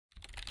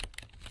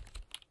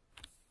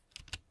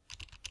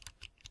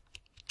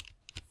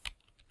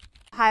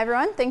Hi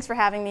everyone, thanks for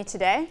having me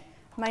today.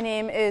 My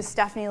name is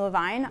Stephanie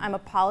Levine. I'm a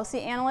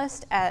policy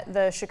analyst at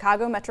the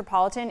Chicago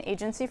Metropolitan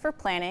Agency for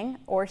Planning,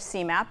 or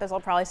CMAP, as I'll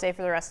probably say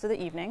for the rest of the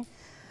evening.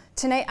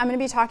 Tonight I'm going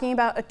to be talking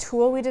about a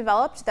tool we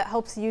developed that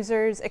helps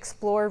users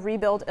explore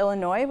Rebuild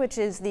Illinois, which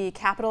is the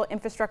capital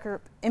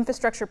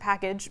infrastructure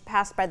package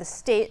passed by the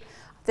state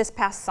this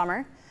past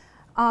summer.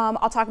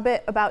 I'll talk a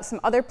bit about some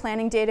other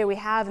planning data we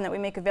have and that we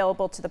make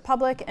available to the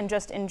public, and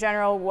just in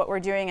general what we're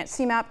doing at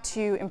CMAP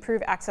to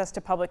improve access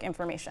to public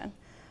information.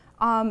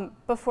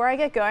 Before I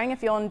get going,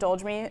 if you'll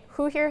indulge me,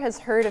 who here has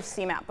heard of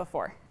CMAP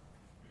before?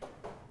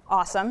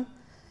 Awesome.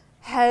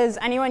 Has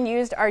anyone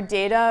used our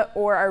data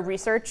or our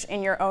research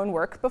in your own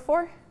work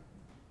before?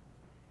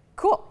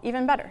 Cool,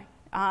 even better.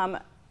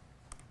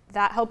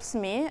 That helps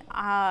me.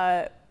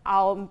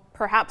 I'll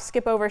perhaps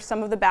skip over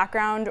some of the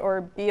background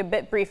or be a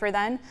bit briefer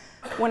then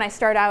when I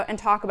start out and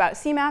talk about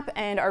CMAP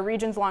and our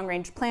region's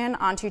long-range plan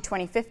onto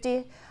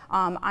 2050.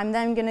 I'm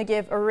then going to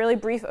give a really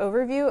brief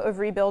overview of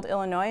Rebuild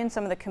Illinois and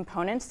some of the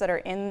components that are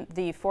in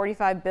the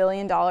 $45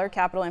 billion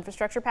capital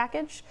infrastructure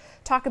package,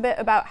 talk a bit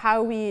about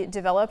how we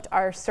developed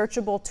our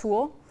searchable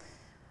tool,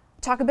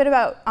 talk a bit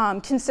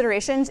about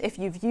considerations if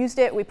you've used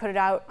it. We put it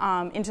out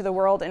into the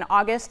world in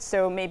August,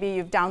 so maybe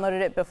you've downloaded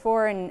it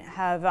before and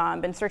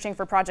have been searching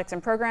for projects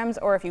and programs,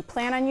 or if you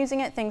plan on using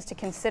it, things to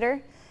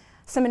consider.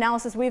 Some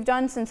analysis we've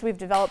done since we've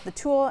developed the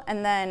tool,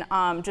 and then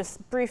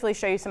just briefly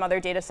show you some other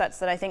data sets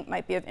that I think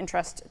might be of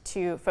interest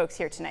to folks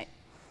here tonight.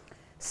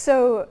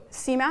 So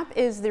CMAP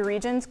is the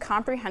region's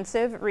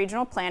comprehensive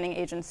regional planning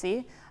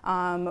agency.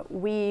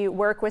 We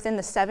work within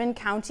the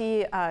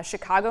 7-county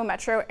Chicago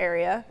metro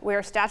area. We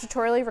are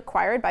statutorily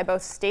required by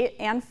both state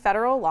and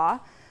federal law.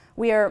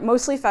 We are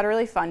mostly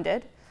federally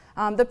funded.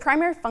 The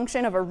primary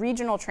function of a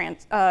regional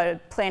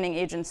planning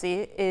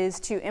agency is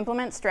to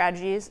implement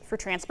strategies for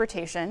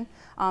transportation.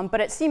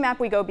 But at CMAP,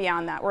 we go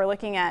beyond that. We're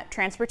looking at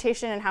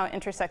transportation and how it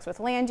intersects with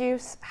land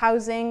use,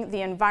 housing,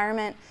 the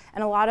environment,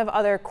 and a lot of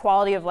other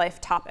quality of life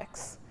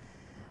topics.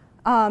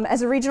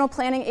 As a regional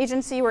planning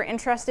agency, we're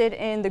interested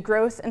in the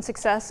growth and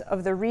success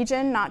of the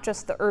region, not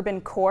just the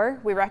urban core.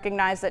 We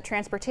recognize that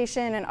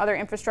transportation and other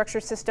infrastructure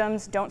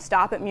systems don't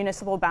stop at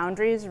municipal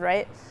boundaries,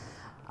 right?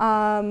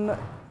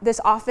 This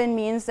often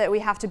means that we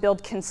have to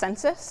build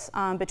consensus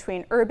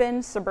between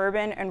urban,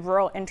 suburban, and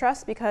rural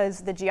interests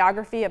because the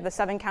geography of the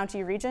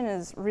 7-county region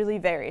is really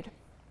varied.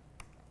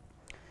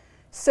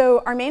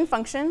 So our main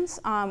functions,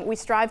 we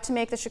strive to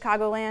make the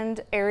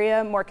Chicagoland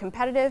area more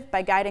competitive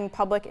by guiding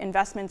public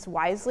investments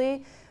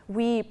wisely.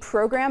 We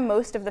program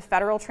most of the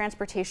federal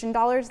transportation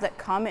dollars that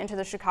come into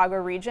the Chicago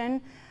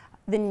region.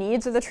 The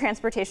needs of the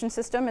transportation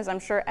system, as I'm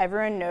sure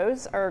everyone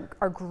knows, are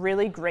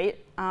really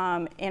great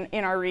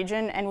in our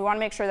region, and we want to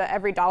make sure that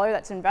every dollar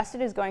that's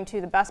invested is going to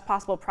the best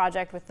possible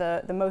project with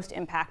the most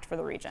impact for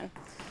the region.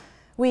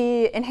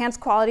 We enhance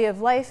quality of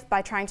life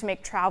by trying to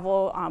make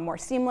travel more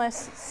seamless,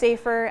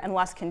 safer, and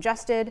less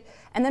congested.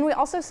 And then we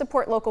also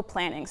support local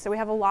planning. So we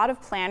have a lot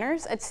of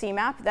planners at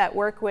CMAP that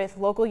work with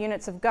local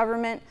units of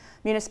government,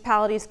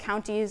 municipalities,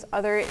 counties,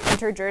 other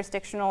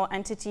interjurisdictional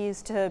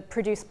entities to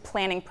produce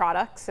planning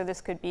products. So this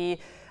could be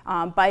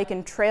bike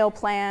and trail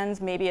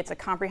plans, maybe it's a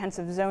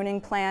comprehensive zoning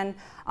plan.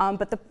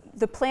 But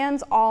the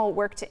plans all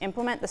work to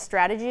implement the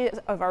strategy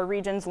of our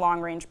region's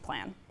long-range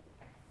plan.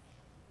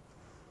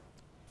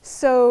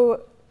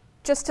 So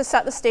just to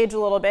set the stage a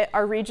little bit,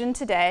 our region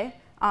today,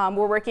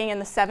 we're working in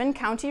the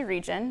 7-county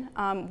region.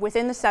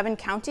 Within the 7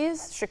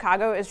 counties,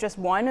 Chicago is just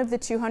one of the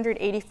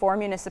 284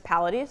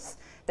 municipalities.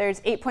 There's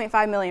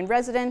 8.5 million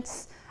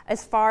residents.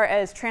 As far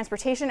as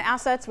transportation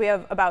assets, we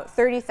have about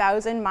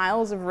 30,000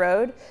 miles of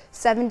road,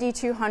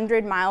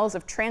 7,200 miles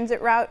of transit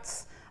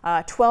routes,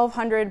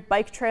 1,200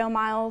 bike trail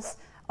miles,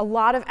 a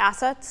lot of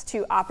assets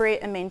to operate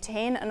and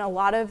maintain, and a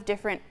lot of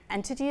different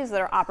entities that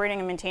are operating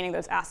and maintaining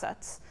those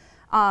assets.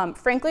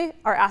 Frankly,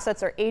 our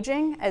assets are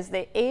aging. As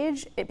they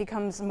age, it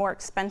becomes more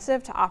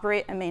expensive to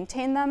operate and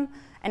maintain them,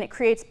 and it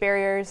creates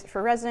barriers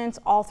for residents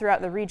all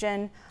throughout the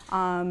region.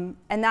 And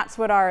that's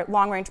what our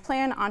long-range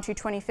plan onto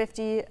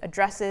 2050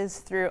 addresses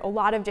through a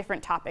lot of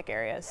different topic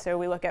areas. So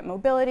we look at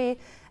mobility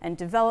and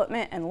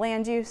development and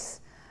land use.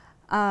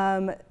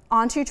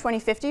 Onto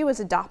 2050 was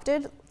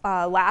adopted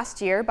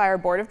last year by our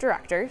board of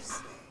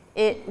directors.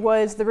 It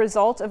was the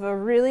result of a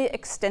really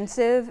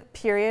extensive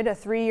period, a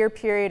 3-year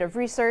period of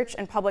research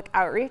and public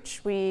outreach.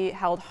 We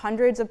held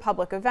hundreds of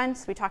public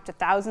events. We talked to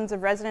thousands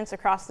of residents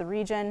across the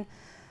region.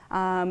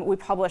 We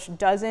published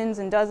dozens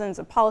and dozens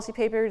of policy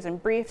papers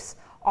and briefs.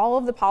 All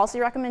of the policy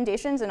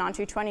recommendations in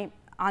onto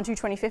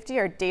 2050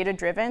 are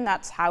data-driven.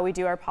 That's how we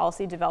do our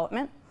policy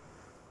development.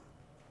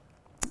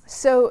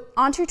 So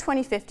onto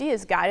 2050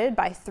 is guided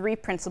by 3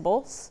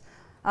 principles.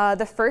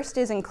 The first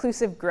is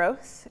inclusive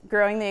growth,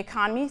 growing the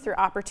economy through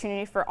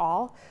opportunity for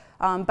all.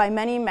 By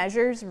many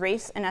measures,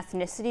 race and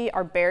ethnicity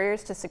are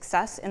barriers to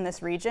success in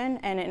this region,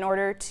 and in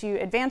order to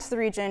advance the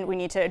region, we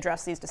need to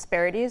address these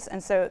disparities,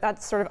 and so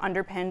that sort of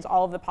underpins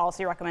all of the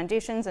policy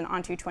recommendations in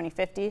onto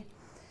 2050.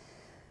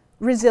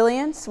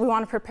 Resilience, we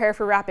want to prepare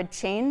for rapid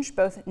change,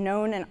 both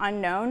known and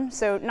unknown.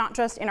 So not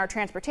just in our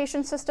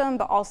transportation system,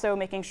 but also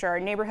making sure our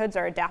neighborhoods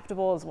are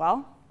adaptable as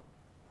well.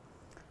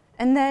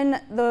 And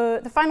then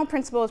the final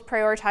principle is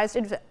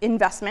prioritized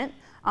investment.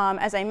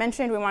 As I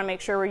mentioned, we want to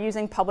make sure we're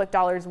using public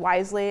dollars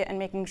wisely and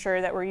making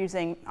sure that we're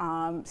using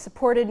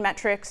supported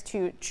metrics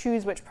to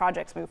choose which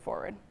projects move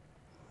forward.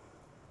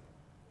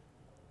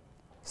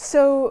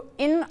 So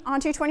in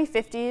Onto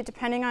 2050,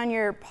 depending on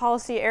your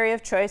policy area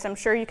of choice, I'm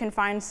sure you can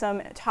find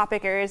some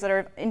topic areas that are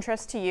of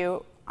interest to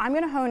you. I'm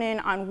going to hone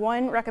in on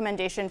one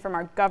recommendation from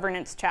our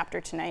governance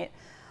chapter tonight,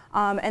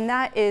 and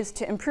that is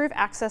to improve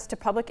access to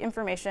public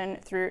information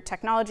through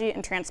technology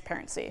and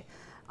transparency.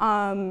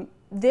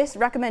 This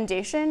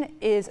recommendation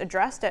is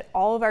addressed at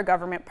all of our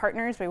government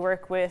partners. We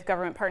work with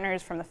government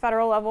partners from the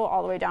federal level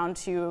all the way down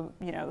to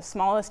the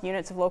smallest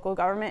units of local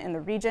government in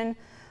the region.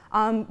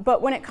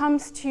 But when it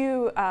comes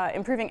to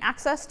improving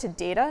access to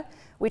data,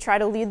 we try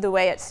to lead the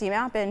way at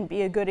CMAP and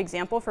be a good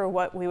example for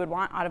what we would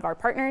want out of our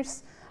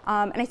partners.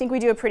 And I think we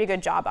do a pretty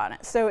good job on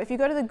it. So if you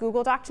go to the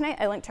Google Doc tonight,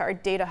 I linked to our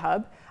Data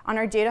Hub. On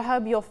our Data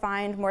Hub, you'll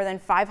find more than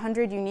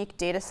 500 unique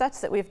data sets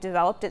that we've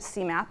developed at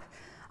CMAP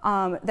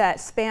that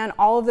span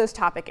all of those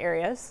topic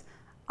areas.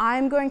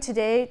 I'm going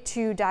today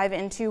to dive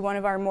into one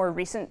of our more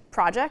recent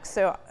projects.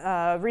 So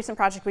a recent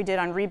project we did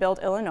on Rebuild,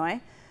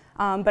 Illinois.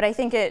 But I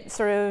think it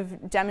sort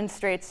of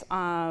demonstrates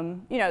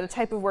the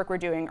type of work we're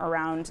doing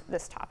around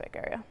this topic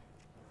area.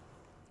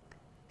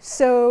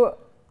 So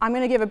I'm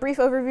going to give a brief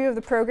overview of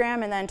the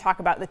program and then talk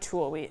about the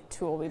tool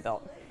we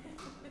built.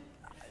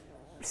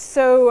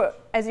 So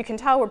as you can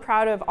tell, we're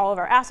proud of all of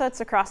our assets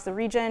across the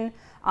region.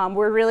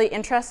 We're really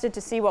interested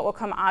to see what will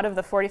come out of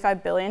the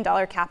 $45 billion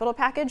capital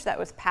package that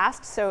was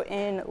passed. So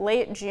in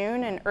late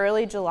June and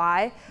early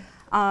July,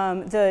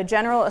 the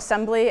General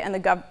Assembly and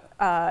the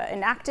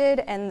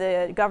enacted and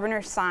the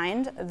governor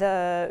signed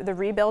the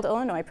Rebuild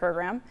Illinois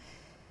program.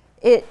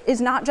 It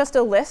is not just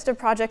a list of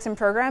projects and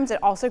programs,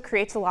 it also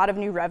creates a lot of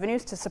new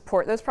revenues to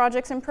support those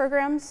projects and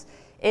programs.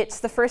 It's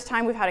the first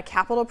time we've had a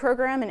capital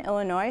program in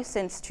Illinois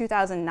since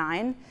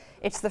 2009.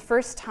 It's the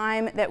first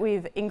time that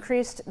we've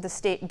increased the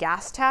state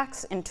gas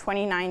tax in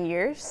 29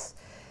 years.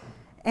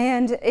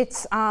 And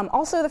it's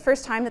also the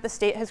first time that the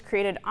state has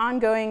created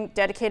ongoing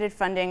dedicated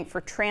funding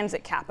for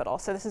transit capital.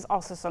 So this is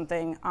also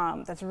something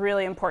that's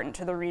really important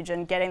to the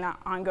region, getting that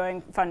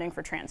ongoing funding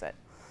for transit.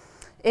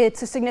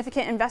 It's a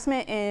significant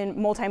investment in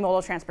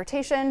multimodal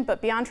transportation,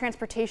 but beyond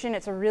transportation,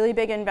 it's a really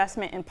big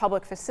investment in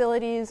public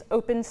facilities,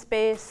 open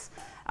space,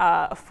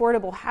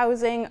 affordable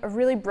housing, a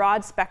really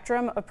broad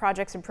spectrum of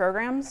projects and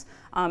programs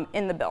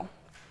in the bill.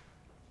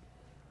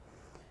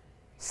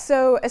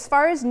 So as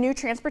far as new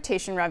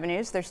transportation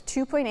revenues, there's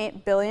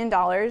 $2.8 billion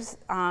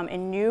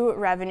in new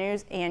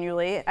revenues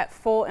annually at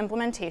full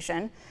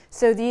implementation.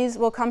 So these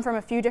will come from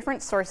a few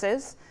different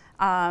sources.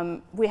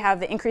 We have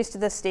the increase to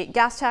the state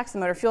gas tax, the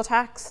motor fuel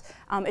tax.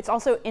 It's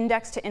also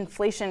indexed to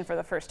inflation for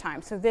the first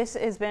time. So this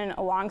has been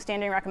a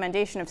longstanding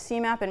recommendation of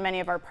CMAP and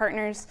many of our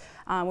partners.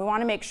 We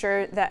want to make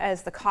sure that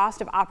as the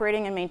cost of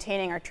operating and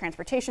maintaining our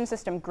transportation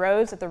system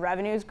grows, that the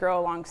revenues grow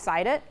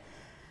alongside it.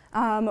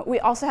 We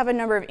also have a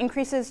number of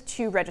increases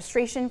to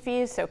registration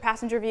fees, so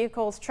passenger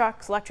vehicles,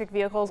 trucks, electric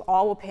vehicles,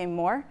 all will pay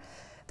more.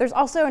 There's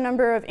also a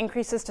number of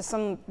increases to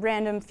some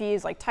random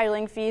fees like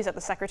titling fees at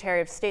the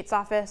Secretary of State's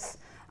office,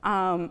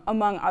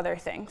 among other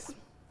things.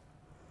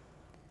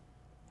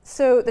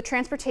 So the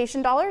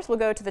transportation dollars will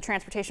go to the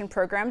transportation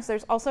programs.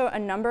 There's also a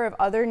number of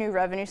other new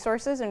revenue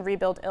sources in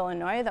Rebuild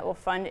Illinois that will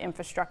fund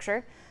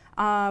infrastructure.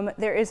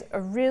 There is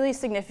a really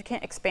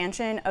significant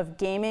expansion of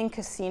gaming,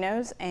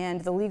 casinos, and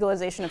the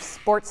legalization of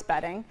sports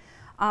betting.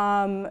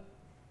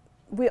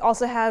 We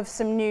also have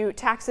some new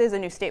taxes, a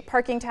new state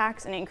parking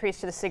tax, an increase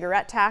to the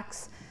cigarette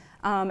tax,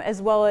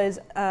 as well as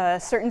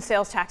certain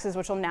sales taxes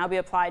which will now be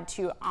applied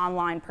to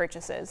online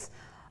purchases.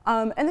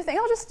 And the thing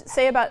I'll just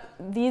say about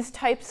these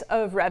types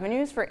of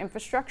revenues for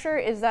infrastructure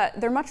is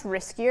that they're much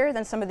riskier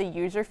than some of the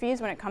user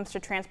fees when it comes to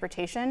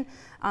transportation.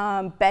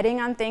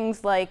 Betting on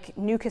things like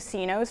new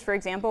casinos, for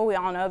example, we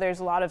all know there's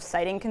a lot of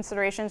siting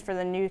considerations for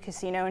the new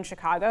casino in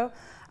Chicago.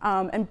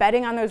 And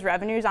betting on those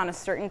revenues on a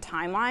certain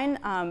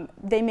timeline,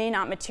 they may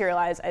not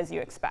materialize as you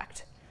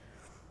expect.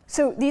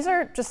 So these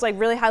are just like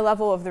really high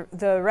level of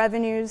the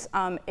revenues.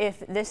 If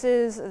this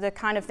is the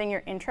kind of thing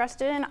you're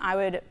interested in, I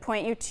would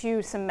point you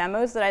to some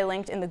memos that I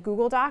linked in the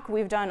Google Doc.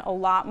 We've done a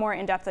lot more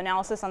in-depth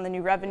analysis on the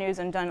new revenues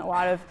and done a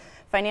lot of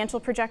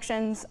financial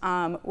projections,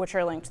 which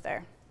are linked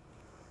there.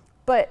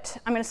 But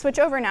I'm going to switch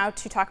over now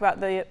to talk about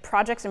the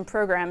projects and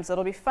programs that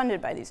will be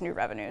funded by these new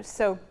revenues.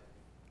 So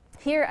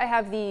here I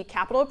have the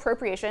capital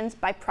appropriations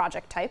by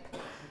project type.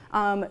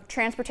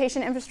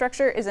 Transportation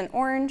infrastructure is in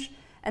orange,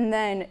 and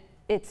then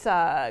it's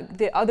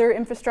the other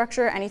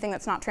infrastructure, anything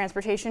that's not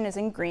transportation, is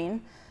in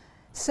green.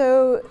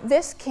 So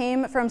this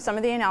came from some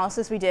of the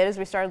analysis we did as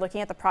we started looking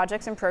at the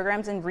projects and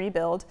programs in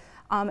Rebuild.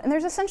 And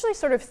there's essentially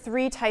sort of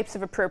 3 types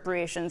of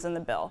appropriations in the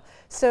bill.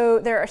 So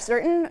there are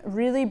certain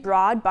really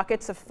broad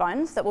buckets of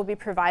funds that will be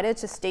provided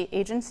to state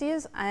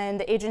agencies, and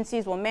the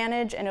agencies will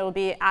manage, and it will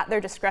be at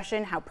their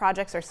discretion how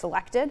projects are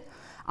selected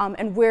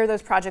and where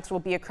those projects will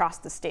be across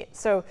the state.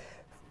 So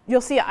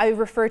you'll see I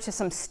refer to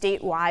some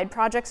statewide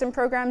projects and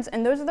programs,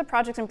 and those are the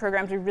projects and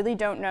programs we really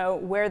don't know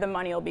where the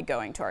money will be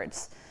going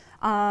towards.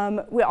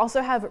 We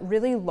also have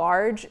really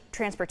large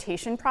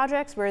transportation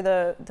projects where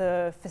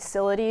the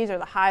facilities or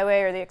the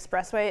highway or the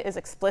expressway is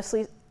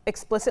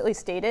explicitly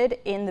stated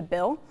in the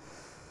bill.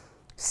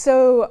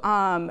 So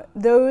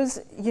those,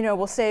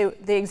 will say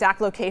the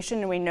exact location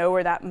and we know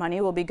where that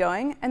money will be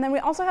going. And then we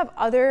also have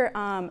other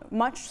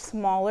much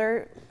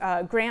smaller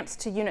grants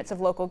to units of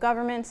local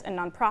governments and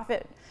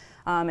nonprofit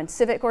and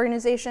civic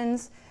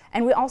organizations.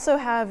 And we also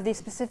have the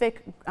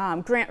specific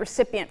grant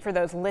recipient for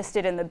those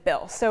listed in the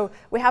bill. So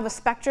we have a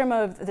spectrum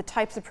of the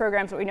types of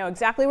programs that we know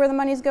exactly where the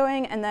money's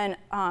going, and then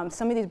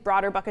some of these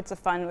broader buckets of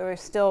fund where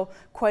there's still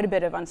quite a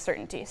bit of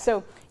uncertainty.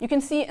 So you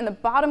can see in the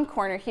bottom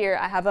corner here,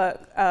 I have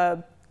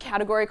a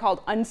category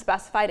called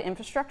unspecified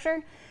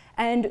infrastructure.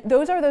 And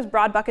those are those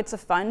broad buckets of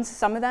funds.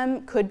 Some of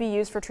them could be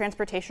used for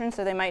transportation,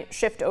 so they might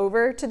shift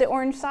over to the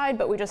orange side,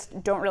 but we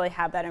just don't really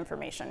have that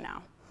information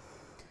now.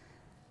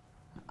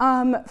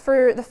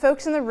 For the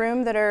folks in the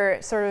room that are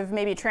sort of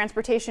maybe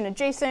transportation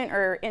adjacent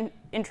or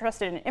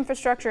interested in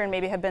infrastructure and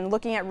maybe have been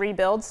looking at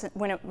rebuilds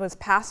when it was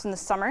passed in the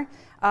summer,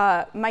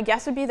 my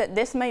guess would be that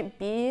this might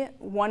be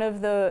one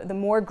of the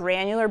more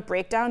granular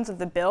breakdowns of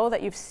the bill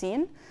that you've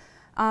seen.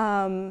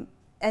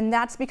 And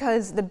that's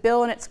because the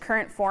bill in its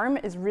current form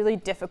is really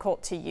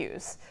difficult to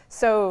use.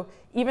 So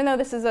even though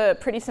this is a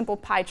pretty simple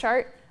pie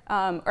chart,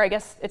 or I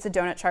guess it's a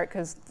donut chart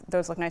because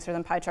those look nicer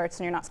than pie charts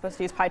and you're not supposed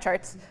to use pie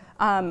charts,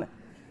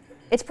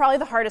 it's probably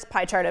the hardest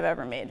pie chart I've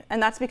ever made,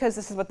 and that's because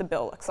this is what the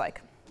bill looks like.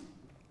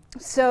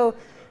 So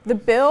the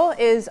bill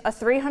is a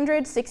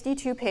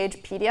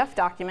 362-page PDF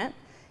document.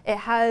 It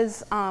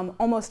has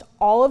almost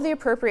all of the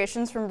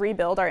appropriations from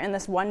Rebuild are in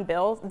this one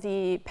bill.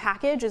 The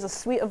package is a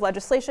suite of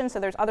legislation, so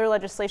there's other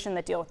legislation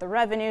that deal with the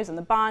revenues and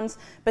the bonds,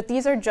 but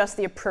these are just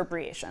the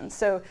appropriations.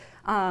 So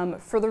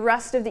for the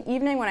rest of the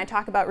evening, when I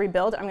talk about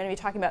Rebuild, I'm going to be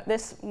talking about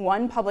this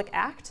one public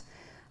act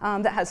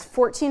that has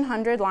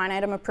 1,400 line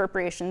item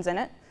appropriations in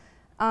it.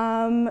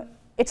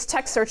 It's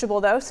text searchable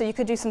though, so you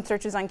could do some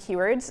searches on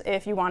keywords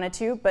if you wanted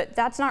to, but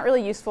that's not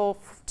really useful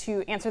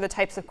to answer the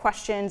types of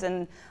questions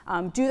and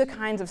do the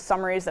kinds of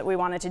summaries that we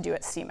wanted to do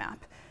at CMAP.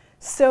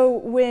 So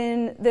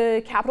when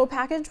the capital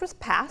package was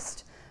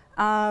passed,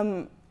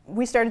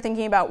 we started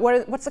thinking about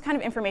what's the kind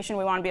of information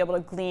we want to be able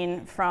to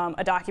glean from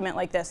a document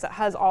like this that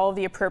has all of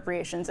the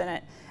appropriations in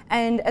it.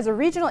 And as a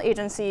regional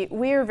agency,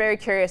 we are very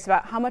curious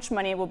about how much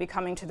money will be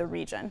coming to the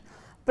region.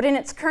 But in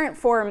its current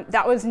form,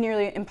 that was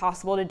nearly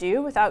impossible to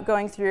do without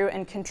going through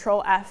and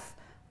Control F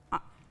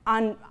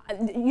on, I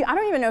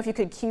don't even know if you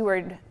could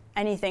keyword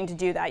anything to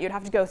do that. You'd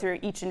have to go through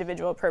each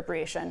individual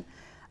appropriation.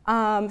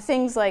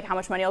 Things like how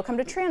much money will come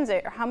to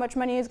transit or how much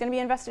money is going to be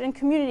invested in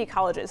community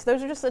colleges.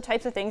 Those are just the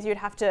types of things you'd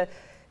have to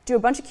do a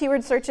bunch of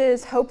keyword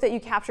searches, hope that you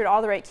captured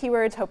all the right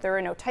keywords, hope there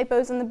were no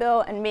typos in the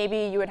bill, and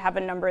maybe you would have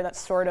a number that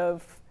sort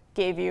of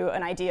gave you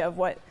an idea of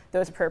what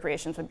those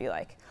appropriations would be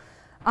like.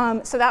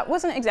 So that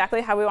wasn't exactly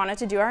how we wanted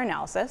to do our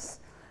analysis.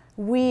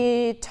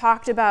 We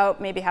talked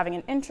about maybe having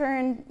an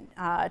intern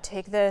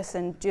take this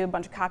and do a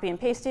bunch of copy and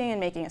pasting and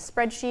making a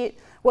spreadsheet.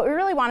 What we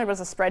really wanted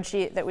was a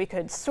spreadsheet that we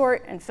could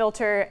sort and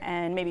filter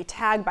and maybe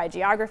tag by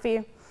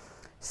geography.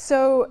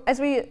 So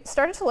as we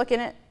started to look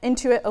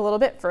into it a little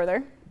bit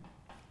further,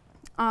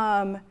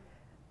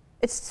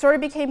 it sort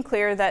of became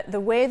clear that the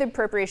way the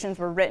appropriations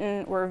were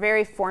written were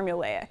very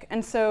formulaic.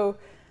 And so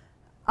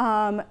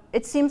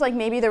it seems like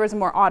maybe there was a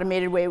more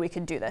automated way we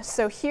could do this.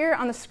 So here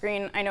on the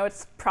screen, I know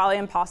it's probably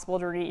impossible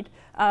to read,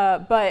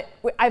 but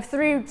I have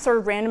 3 sort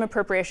of random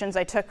appropriations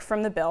I took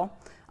from the bill.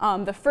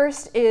 The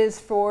first is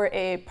for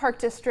a park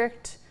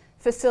district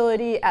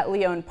facility at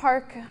Leone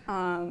Park.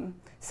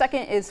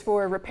 Second is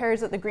for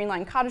repairs at the Green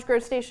Line Cottage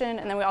Grove station,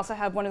 and then we also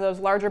have one of those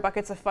larger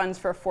buckets of funds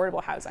for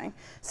affordable housing.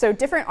 So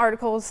different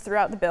articles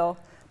throughout the bill,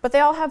 but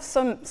they all have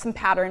some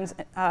patterns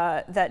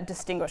that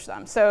distinguish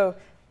them. So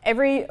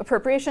every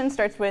appropriation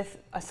starts with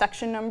a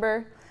section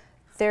number.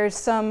 There's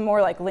some more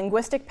like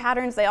linguistic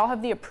patterns. They all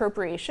have the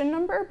appropriation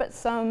number, but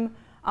some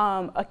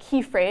a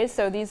key phrase.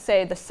 So these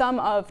say the sum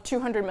of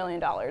 $200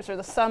 million or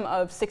the sum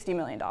of $60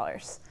 million.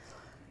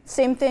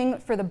 Same thing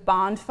for the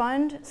bond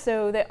fund.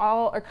 So they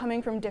all are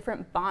coming from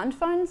different bond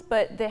funds,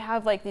 but they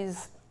have like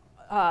these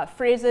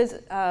phrases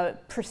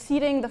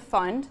preceding the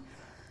fund.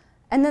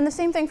 And then the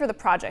same thing for the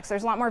projects.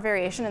 There's a lot more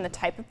variation in the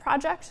type of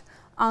project.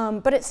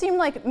 But it seemed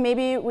like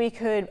maybe we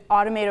could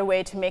automate a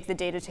way to make the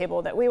data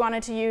table that we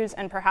wanted to use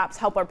and perhaps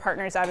help our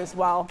partners out as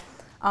well.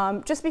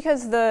 Just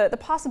because the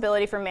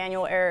possibility for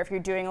manual error if you're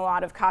doing a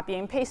lot of copying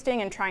and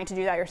pasting and trying to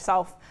do that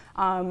yourself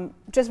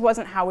just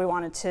wasn't how we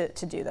wanted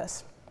to do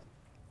this.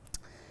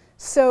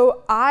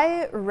 So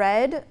I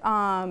read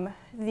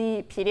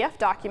the PDF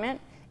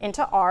document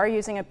into R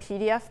using a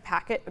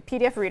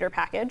PDF reader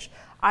package.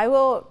 I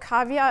will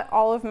caveat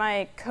all of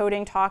my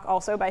coding talk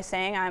also by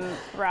saying I'm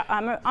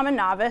a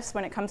novice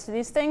when it comes to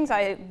these things.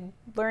 I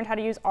learned how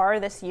to use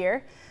R this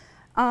year.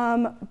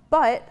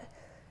 But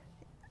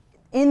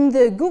in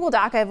the Google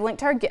Doc, I have linked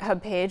to our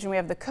GitHub page, and we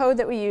have the code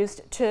that we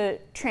used to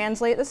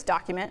translate this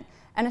document.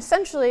 And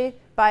essentially,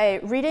 by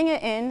reading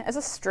it in as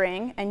a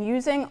string and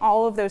using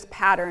all of those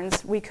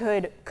patterns, we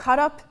could cut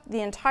up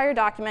the entire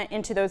document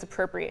into those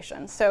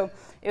appropriations. So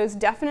it was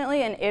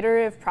definitely an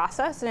iterative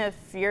process. And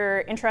if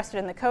you're interested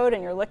in the code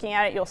and you're looking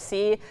at it, you'll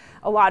see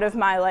a lot of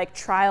my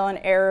trial and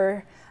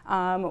error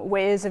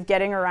ways of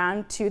getting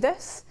around to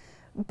this.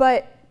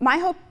 But my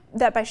hope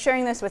that by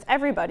sharing this with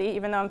everybody,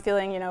 even though I'm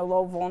feeling a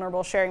little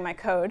vulnerable sharing my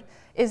code,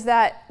 is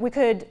that we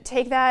could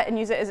take that and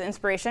use it as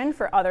inspiration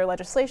for other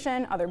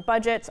legislation, other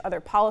budgets, other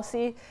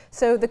policy.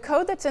 So the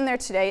code that's in there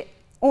today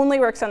only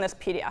works on this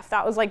PDF.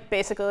 That was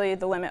basically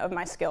the limit of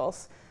my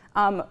skills.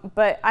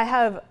 But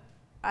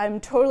I'm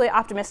totally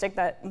optimistic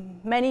that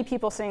many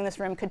people sitting in this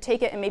room could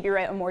take it and maybe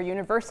write a more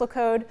universal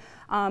code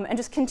and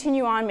just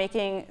continue on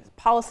making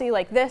policy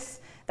like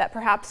this that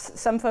perhaps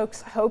some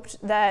folks hoped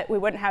that we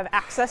wouldn't have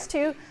access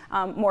to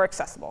more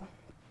accessible.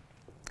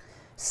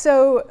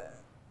 So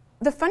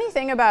the funny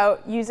thing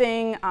about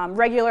using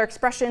regular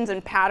expressions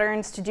and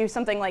patterns to do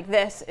something like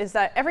this is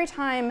that every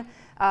time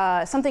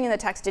something in the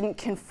text didn't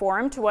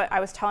conform to what I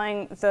was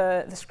telling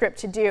the script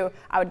to do,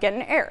 I would get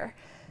an error.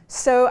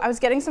 So I was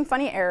getting some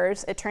funny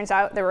errors. It turns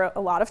out there were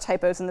a lot of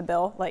typos in the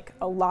bill,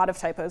 a lot of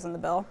typos in the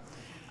bill.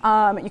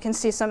 You can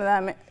see some of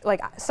them,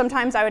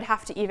 sometimes I would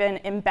have to even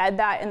embed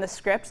that in the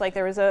script.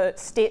 There was a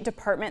State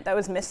Department that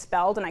was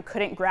misspelled, and I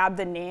couldn't grab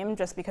the name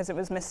just because it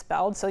was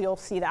misspelled. So you'll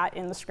see that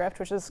in the script,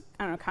 which is,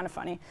 I don't know, kind of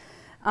funny.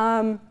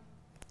 I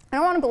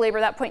don't want to belabor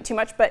that point too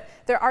much, but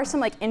there are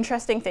some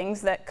interesting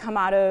things that come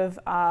out of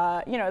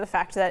the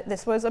fact that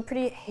this was a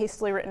pretty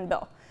hastily written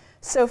bill.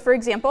 So for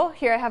example,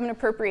 here I have an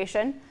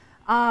appropriation.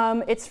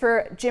 It's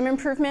for gym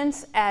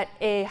improvements at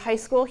a high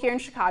school here in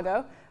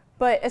Chicago.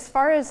 But as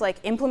far as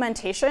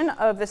implementation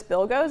of this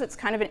bill goes, it's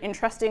kind of an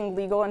interesting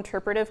legal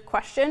interpretive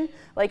question.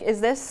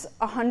 Is this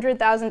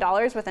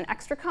 $100,000 with an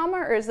extra comma,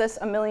 or is this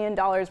 $1 million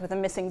with a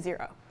missing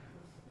zero?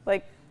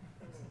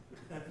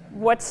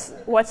 What's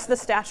the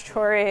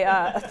statutory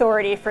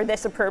authority for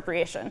this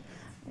appropriation?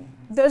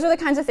 Those are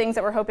the kinds of things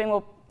that we're hoping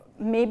will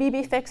maybe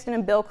be fixed in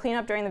a bill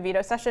cleanup during the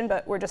veto session,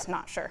 but we're just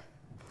not sure.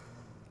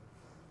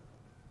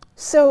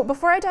 So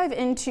before I dive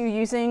into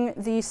using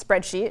the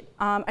spreadsheet,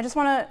 I just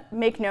want to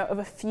make note of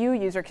a few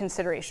user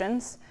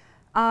considerations.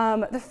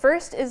 The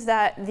first is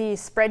that the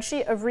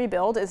spreadsheet of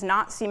Rebuild is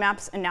not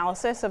CMAP's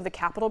analysis of the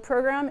capital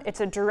program. It's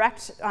a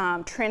direct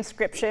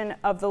transcription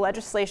of the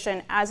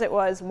legislation as it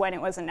was when it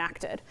was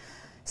enacted.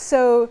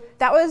 So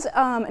that was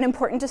an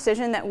important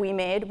decision that we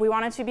made. We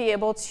wanted to be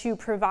able to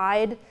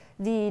provide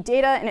the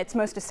data in its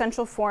most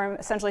essential form,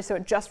 essentially so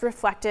it just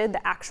reflected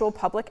the actual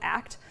public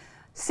act.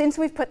 Since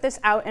we've put this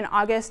out in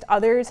August,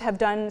 others have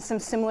done some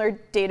similar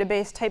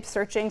database type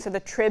searching. So the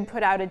TRIB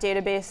put out a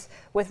database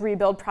with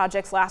Rebuild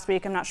projects last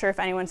week. I'm not sure if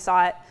anyone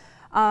saw it.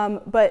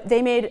 But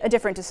they made a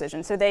different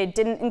decision. So they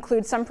didn't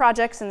include some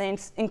projects, and they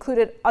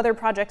included other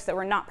projects that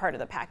were not part of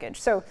the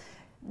package. So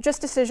just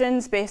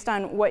decisions based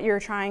on what you're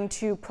trying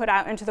to put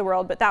out into the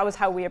world, but that was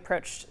how we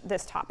approached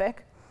this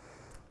topic.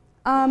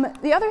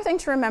 The other thing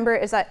to remember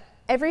is that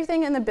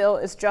everything in the bill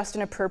is just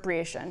an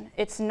appropriation.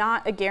 It's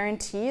not a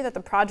guarantee that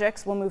the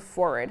projects will move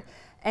forward.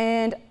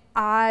 And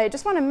I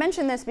just want to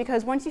mention this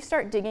because once you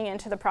start digging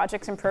into the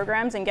projects and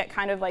programs and get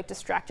kind of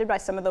distracted by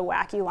some of the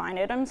wacky line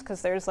items,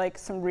 because there's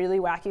some really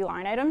wacky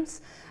line items,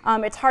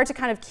 it's hard to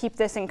kind of keep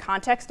this in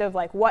context of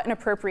what an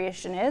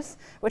appropriation is,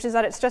 which is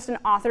that it's just an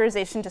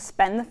authorization to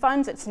spend the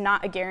funds. It's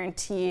not a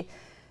guarantee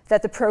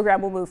that the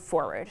program will move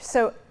forward.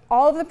 So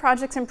all of the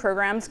projects and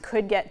programs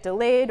could get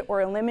delayed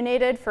or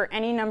eliminated for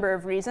any number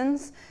of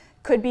reasons.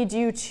 Could be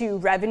due to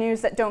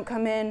revenues that don't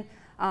come in.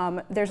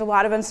 There's a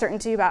lot of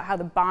uncertainty about how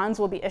the bonds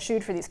will be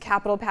issued for these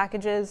capital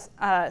packages,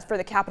 for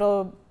the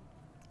capital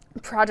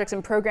projects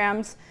and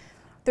programs.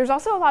 There's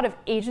also a lot of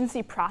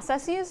agency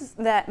processes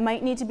that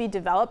might need to be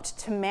developed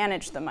to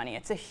manage the money.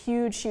 It's a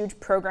huge, huge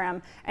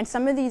program, and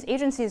some of these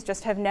agencies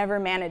just have never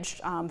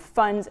managed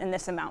funds in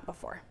this amount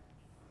before.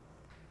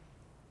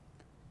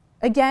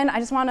 Again, I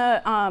just want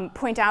to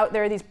point out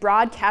there are these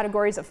broad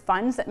categories of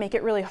funds that make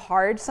it really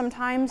hard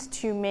sometimes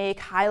to make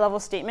high-level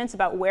statements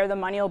about where the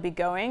money will be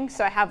going.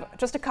 So I have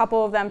just a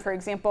couple of them. For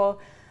example,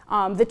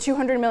 the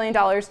 $200 million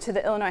to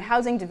the Illinois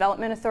Housing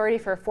Development Authority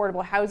for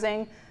affordable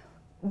housing.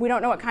 We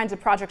don't know what kinds of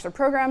projects or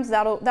programs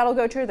that'll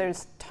go to.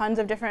 There's tons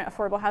of different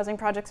affordable housing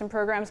projects and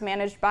programs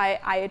managed by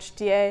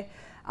IHDA.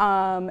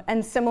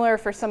 And similar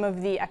for some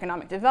of the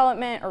economic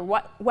development or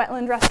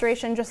wetland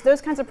restoration, just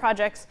those kinds of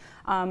projects,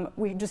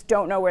 we just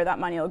don't know where that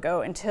money will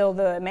go until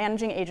the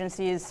managing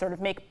agencies sort of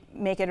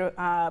make it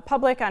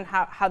public on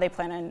how they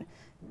plan on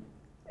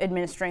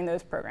administering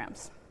those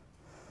programs.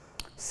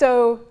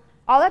 So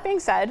all that being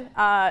said,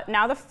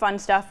 now the fun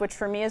stuff, which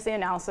for me is the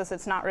analysis,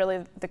 it's not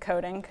really the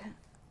coding.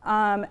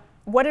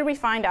 What did we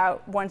find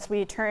out once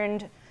we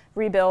turned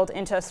Rebuild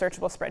into a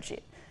searchable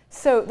spreadsheet?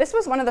 So this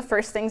was one of the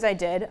first things I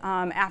did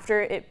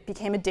after it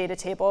became a data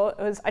table.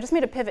 I just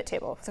made a pivot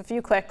table with a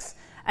few clicks.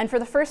 And for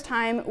the first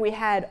time, we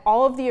had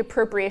all of the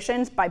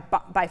appropriations by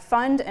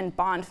fund and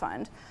bond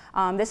fund.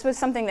 This was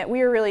something that we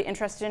were really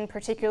interested in,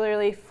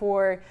 particularly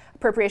for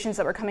appropriations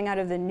that were coming out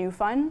of the new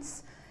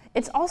funds.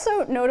 It's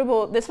also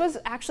notable, this was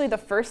actually the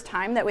first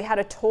time that we had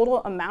a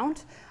total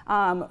amount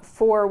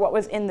for what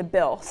was in the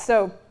bill.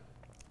 So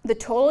the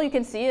total you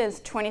can see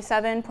is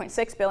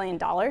 $27.6 billion.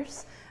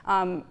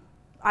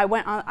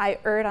 I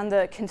erred on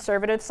the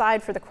conservative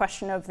side for the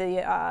question of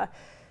the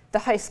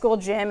high school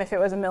gym, if it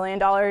was $1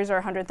 million or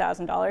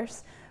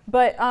 $100,000.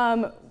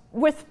 But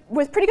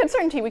with pretty good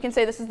certainty, we can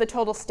say this is the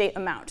total state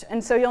amount.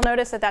 And so you'll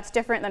notice that that's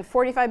different than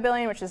 $45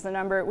 billion, which is the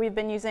number we've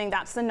been using.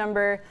 That's the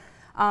number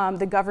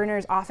the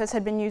governor's office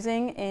had been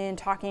using in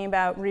talking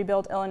about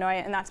Rebuild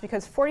Illinois, and that's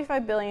because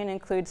 $45 billion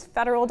includes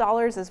federal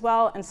dollars as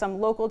well and some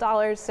local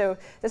dollars. So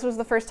this was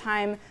the first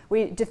time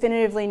we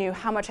definitively knew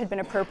how much had been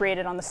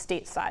appropriated on the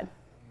state side.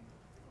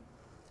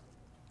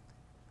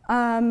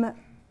 The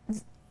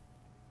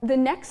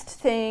next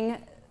thing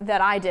that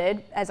I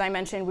did, as I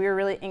mentioned, we were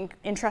really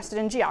interested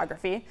in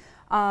geography,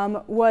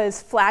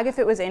 was flag if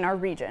it was in our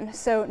region.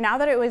 So now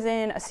that it was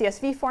in a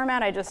CSV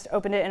format, I just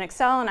opened it in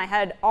Excel and I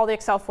had all the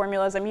Excel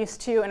formulas I'm used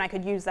to, and I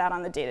could use that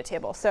on the data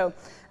table. So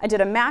I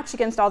did a match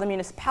against all the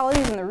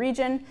municipalities in the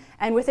region,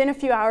 and within a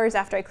few hours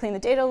after I cleaned the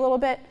data a little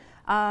bit,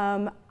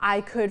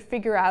 I could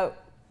figure out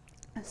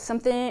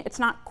something. It's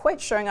not quite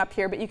showing up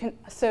here, but you can,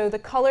 so the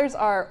colors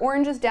are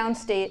orange is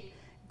downstate,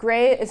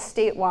 gray is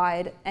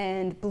statewide,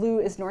 and blue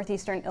is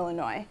northeastern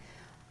Illinois.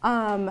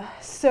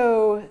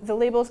 So the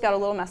labels got a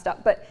little messed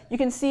up, but you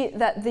can see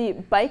that the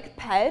bike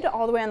ped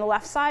all the way on the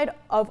left side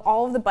of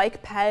all of the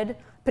bike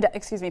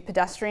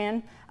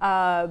pedestrian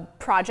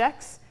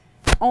projects,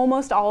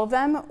 almost all of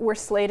them were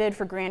slated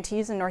for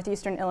grantees in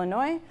northeastern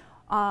Illinois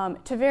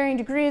to varying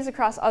degrees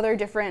across other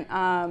different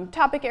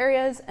topic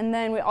areas. And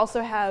then we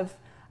also have,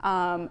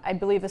 I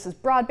believe this is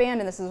broadband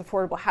and this is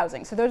affordable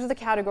housing. So those are the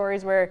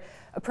categories where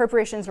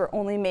appropriations were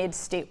only made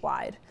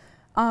statewide.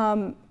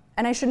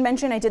 And I should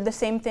mention I did the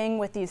same thing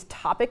with these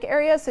topic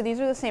areas. So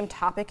these are the same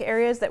topic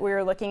areas that we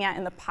were looking at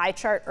in the pie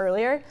chart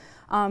earlier.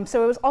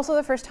 So it was also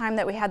the first time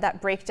that we had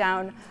that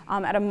breakdown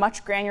at a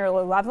much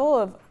granular level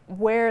of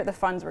where the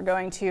funds were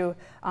going to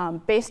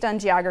based on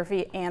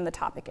geography and the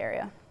topic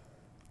area.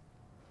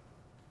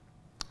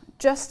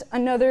 Just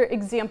another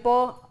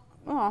example.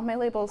 Oh, my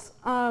labels.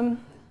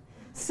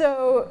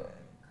 So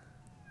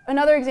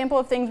another example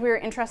of things we were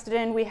interested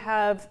in, we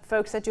have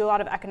folks that do a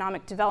lot of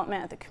economic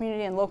development at the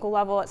community and local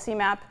level at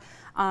CMAP.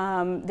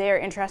 They're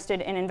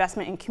interested in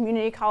investment in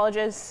community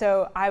colleges.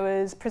 So I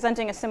was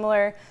presenting a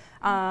similar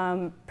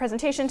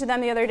presentation to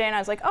them the other day, and I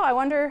was like, oh, I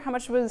wonder how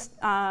much was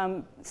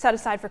set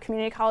aside for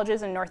community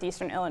colleges in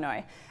northeastern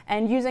Illinois.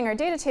 And using our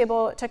data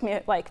table, it took me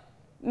like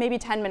maybe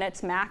 10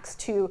 minutes max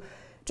to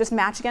just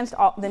match against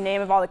the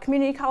name of all the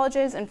community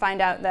colleges and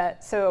find out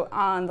that, so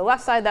on the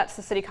left side, that's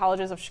the city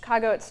colleges of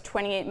Chicago, it's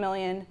 28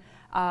 million.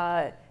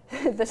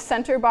 The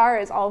center bar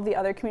is all of the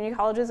other community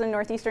colleges in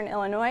northeastern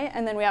Illinois,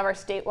 and then we have our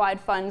statewide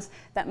funds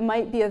that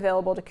might be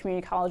available to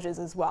community colleges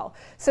as well.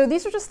 So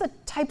these are just the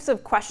types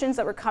of questions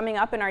that were coming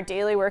up in our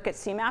daily work at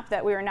CMAP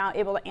that we were now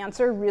able to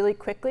answer really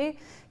quickly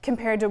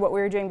compared to what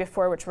we were doing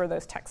before, which were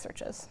those text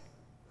searches.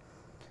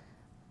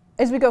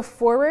 As we go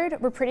forward,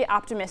 we're pretty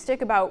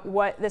optimistic about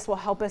what this will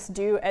help us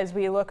do as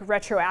we look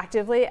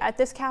retroactively at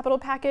this capital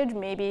package.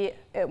 Maybe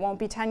it won't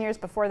be 10 years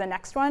before the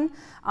next one,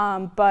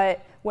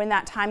 but when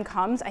that time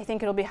comes, I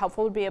think it'll be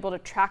helpful to be able to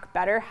track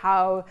better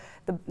how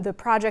the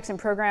projects and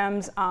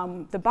programs,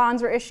 the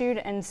bonds were issued,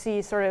 and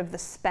see sort of the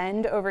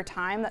spend over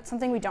time. That's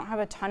something we don't have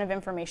a ton of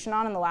information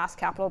on in the last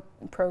capital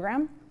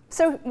program.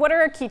 So what are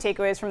our key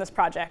takeaways from this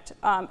project?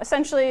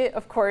 Essentially,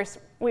 of course,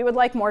 we would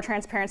like more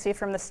transparency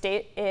from the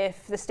state.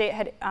 If the state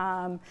had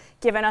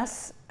given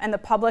us and the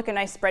public a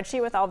nice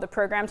spreadsheet with all of the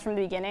programs from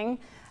the beginning,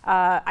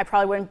 I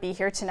probably wouldn't be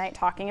here tonight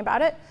talking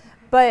about it.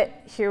 But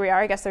here we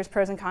are. I guess there's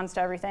pros and cons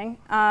to everything.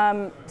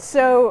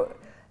 So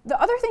the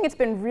other thing it's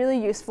been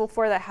really useful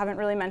for that I haven't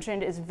really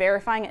mentioned is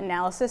verifying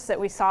analysis that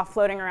we saw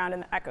floating around in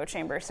the echo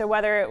chamber. So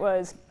whether it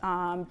was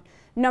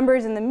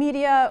numbers in the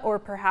media or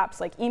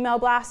perhaps like email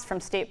blasts from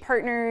state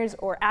partners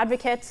or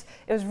advocates,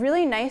 it was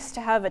really nice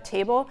to have a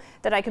table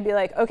that I could be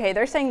like, okay,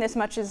 they're saying this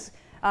much is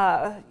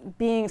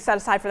being set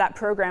aside for that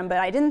program, but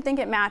I didn't think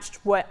it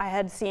matched what I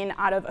had seen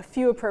out of a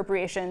few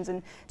appropriations.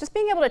 And just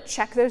being able to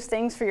check those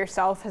things for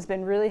yourself has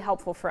been really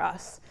helpful for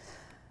us.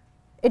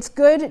 It's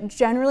good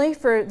generally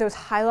for those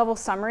high-level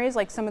summaries,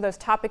 like some of those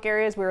topic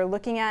areas we were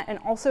looking at, and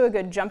also a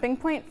good jumping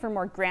point for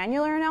more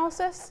granular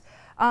analysis.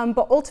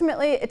 But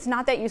ultimately, it's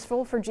not that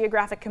useful for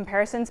geographic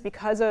comparisons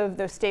because of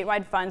those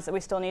statewide funds that we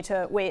still need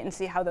to wait and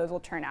see how those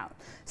will turn out.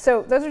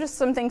 So those are just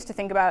some things to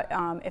think about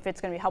if it's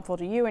going to be helpful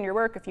to you in your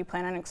work, if you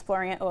plan on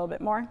exploring it a little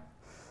bit more.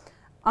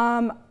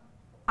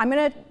 I'm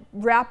going to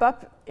wrap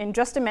up in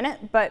just a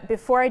minute, but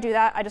before I do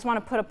that, I just want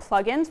to put a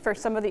plug-in for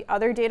some of the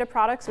other data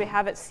products we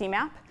have at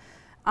CMAP.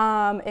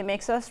 It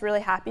makes us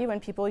really happy when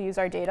people use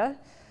our data.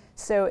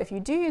 So if you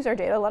do use our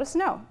data, let us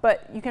know.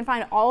 But you can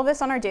find all of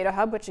this on our Data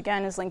Hub, which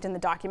again is linked in the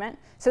document.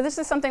 So this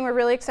is something we're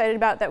really excited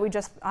about that we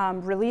just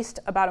released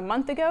about a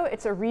month ago.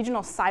 It's a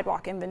regional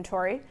sidewalk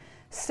inventory.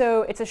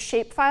 So it's a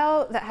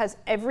shapefile that has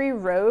every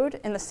road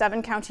in the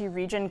 7-county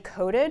region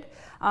coded,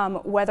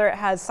 whether it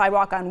has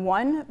sidewalk on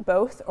one,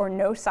 both, or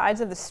no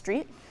sides of the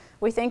street.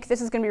 We think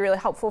this is going to be really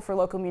helpful for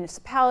local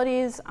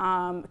municipalities,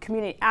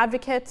 community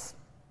advocates.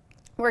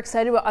 We're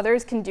excited what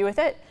others can do with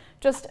it.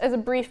 Just as a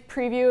brief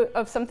preview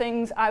of some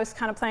things I was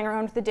kind of playing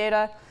around with the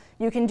data,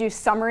 you can do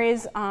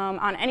summaries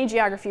on any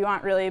geography you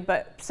want, really.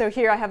 But so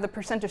here I have the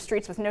percent of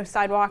streets with no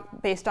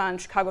sidewalk based on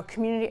Chicago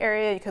community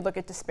area. You could look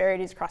at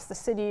disparities across the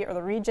city or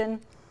the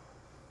region.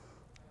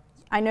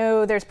 I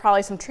know there's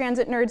probably some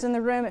transit nerds in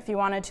the room. If you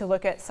wanted to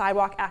look at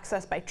sidewalk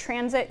access by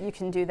transit, you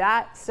can do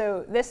that.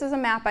 So this is a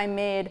map I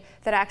made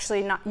that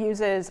actually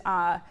uses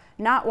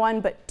not one,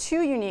 but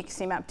 2 unique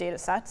CMAP data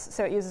sets.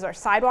 So it uses our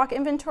sidewalk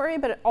inventory,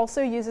 but it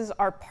also uses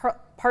our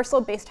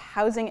parcel-based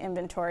housing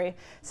inventory.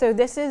 So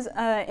this is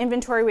an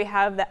inventory we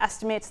have that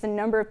estimates the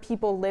number of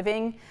people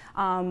living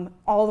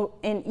all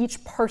in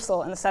each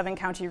parcel in the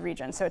 7-county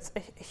region. So it's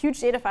a huge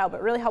data file,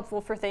 but really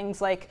helpful for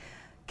things like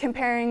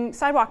comparing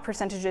sidewalk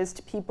percentages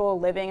to people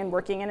living and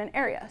working in an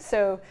area.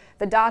 So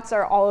the dots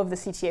are all of the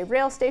CTA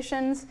rail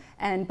stations,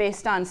 and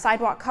based on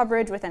sidewalk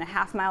coverage within a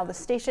half mile of the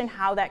station,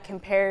 how that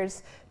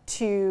compares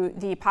to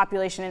the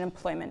population and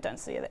employment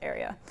density of the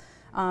area.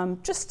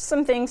 Just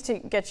some things to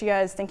get you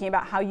guys thinking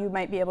about how you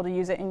might be able to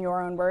use it in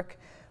your own work.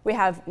 We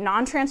have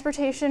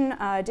non-transportation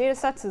data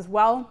sets as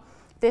well.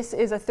 This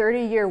is a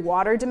 30-year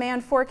water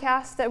demand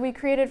forecast that we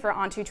created for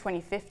Onto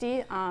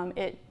 2050.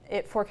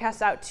 It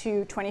forecasts out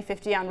to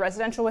 2050 on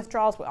residential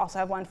withdrawals. We also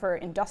have one for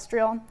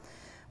industrial.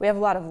 We have a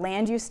lot of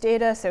land use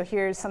data. So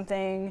here's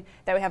something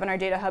that we have in our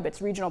data hub.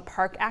 It's regional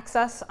park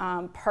access,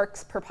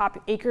 parks per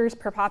acres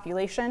per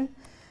population.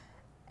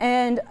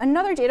 And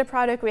another data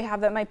product we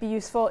have that might be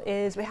useful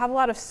is we have a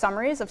lot of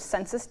summaries of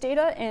census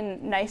data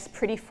in nice,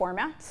 pretty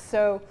formats.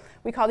 So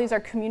we call these our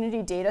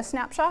community data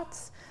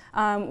snapshots.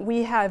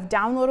 We have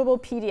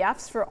downloadable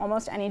PDFs for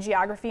almost any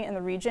geography in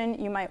the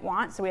region you might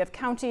want. So we have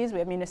counties, we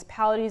have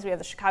municipalities, we have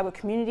the Chicago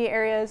community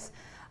areas.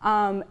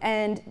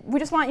 And we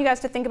just want you guys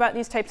to think about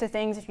these types of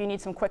things. If you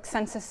need some quick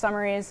census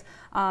summaries,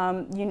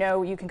 you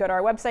know you can go to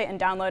our website and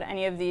download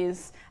any of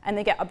these, and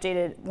they get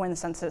updated when the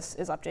census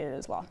is updated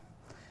as well.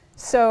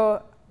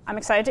 So I'm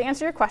excited to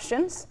answer your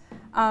questions.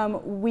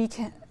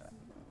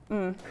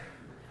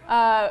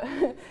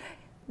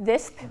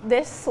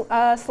 This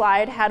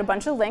slide had a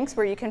bunch of links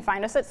where you can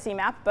find us at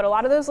CMAP, but a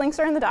lot of those links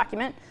are in the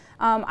document.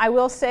 I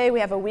will say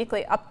we have a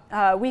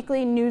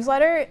weekly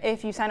newsletter.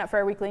 If you sign up for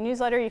our weekly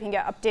newsletter, you can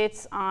get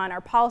updates on our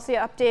policy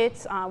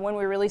updates, when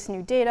we release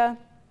new data.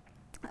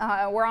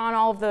 We're on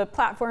all of the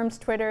platforms,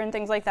 Twitter and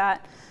things like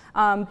that.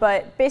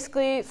 But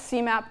basically,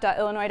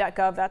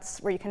 cmap.illinois.gov,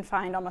 that's where you can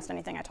find almost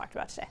anything I talked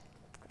about today.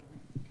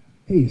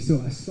 Hey,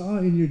 so I saw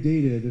in your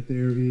data that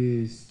there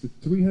is the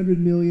 300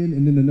 million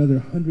and then another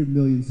 100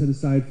 million set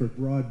aside for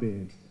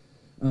broadband.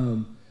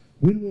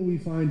 When will we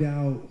find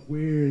out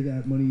where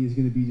that money is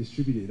going to be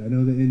distributed? I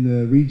know that in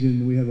the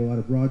region we have a lot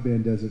of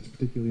broadband deserts,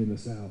 particularly in the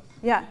south.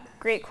 Yeah,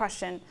 great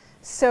question.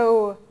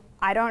 So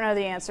I don't know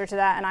the answer to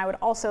that, and I would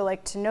also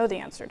like to know the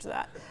answer to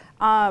that.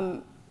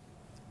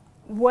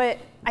 What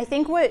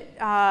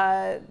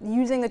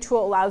using the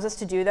tool allows us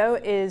to do, though,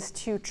 is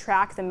to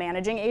track the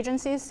managing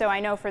agencies. So I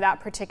know for that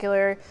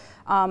particular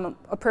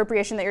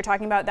appropriation that you're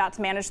talking about, that's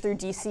managed through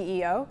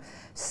DCEO.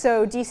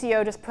 So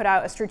DCEO just put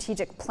out a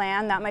strategic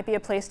plan. That might be a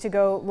place to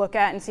go look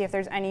at and see if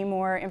there's any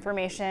more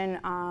information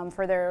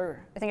for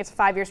their, I think it's a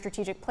 5-year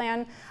strategic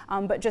plan.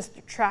 But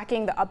just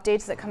tracking the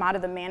updates that come out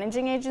of the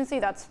managing agency,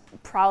 that's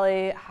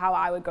probably how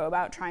I would go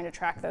about trying to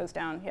track those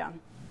down, yeah.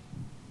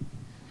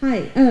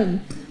 Hi,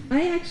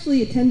 I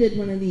actually attended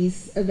one of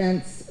these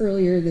events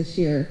earlier this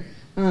year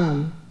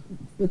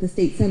with a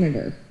state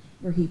senator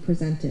where he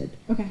presented.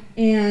 Okay.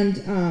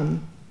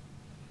 And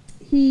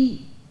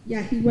he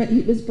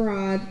was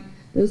broad,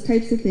 those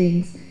types of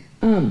things.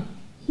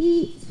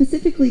 He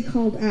specifically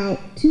called out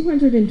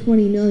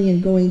 220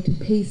 million going to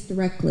PACE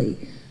directly.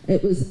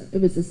 It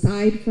was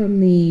aside from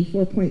the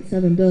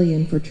 4.7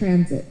 billion for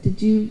transit.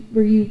 Did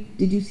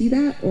you see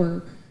that,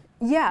 or?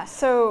 Yeah,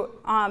 so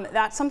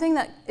that's something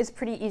that is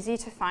pretty easy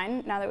to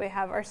find now that we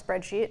have our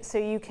spreadsheet. So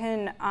you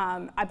can,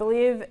 I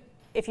believe,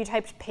 if you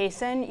typed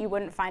PACE in, you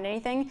wouldn't find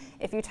anything.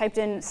 If you typed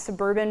in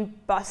suburban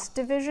bus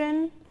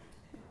division,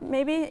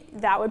 maybe,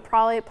 that would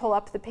probably pull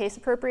up the PACE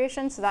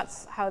appropriation. So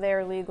that's how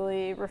they're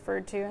legally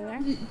referred to in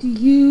there. Do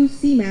you,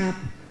 CMAP,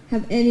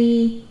 have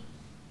any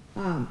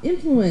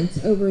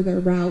influence over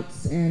their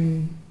routes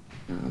and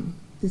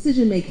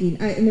decision making?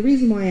 And the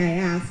reason why I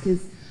ask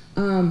is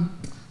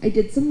I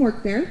did some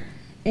work there,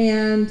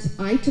 and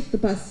I took the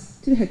bus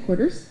to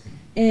headquarters,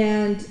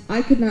 and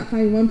I could not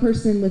find one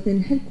person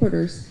within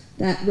headquarters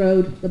that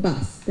rode the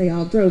bus. They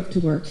all drove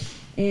to work.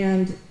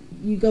 And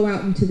you go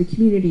out into the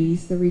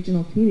communities, the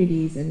regional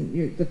communities,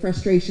 and the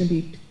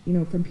frustration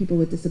from people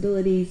with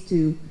disabilities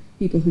to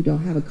people who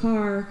don't have a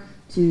car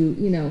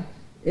to,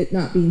 it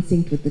not being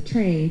synced with the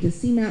train.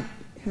 Does CMAP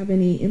have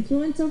any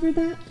influence over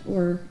that,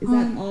 or is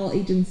that all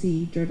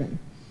agency driven?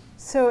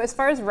 So as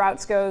far as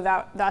routes go,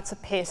 that's a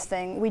PACE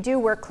thing. We do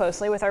work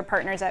closely with our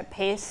partners at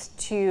PACE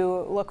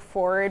to look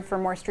forward for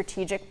more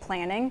strategic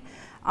planning.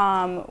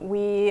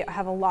 We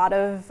have a lot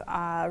of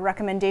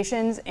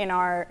recommendations in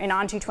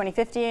On to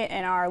 2050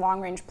 in our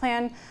long-range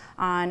plan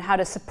on how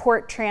to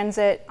support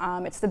transit.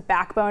 It's the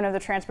backbone of the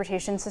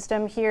transportation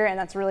system here, and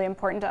that's really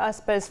important to us.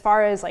 But as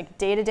far as like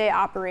day-to-day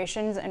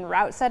operations and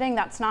route setting,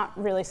 that's not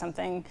really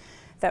something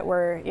that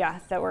we're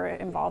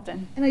involved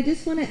in. And I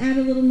just want to add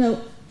a little note.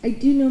 I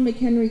do know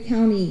McHenry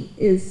County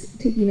is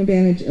taking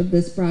advantage of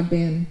this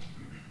broadband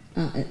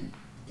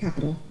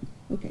capital.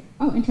 Okay.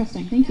 Oh,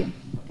 interesting. Thank you.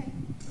 Okay.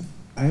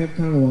 I have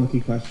kind of a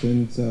wonky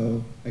question,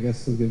 so I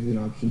guess I'll give you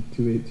an option,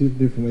 two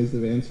different ways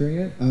of answering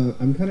it.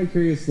 I'm kind of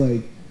curious,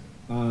 like,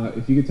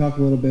 if you could talk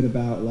a little bit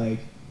about, like,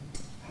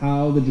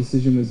 how the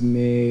decision was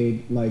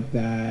made, like,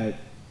 that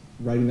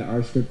writing the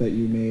R script that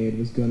you made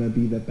was going to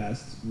be the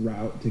best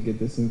route to get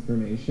this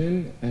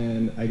information,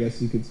 and I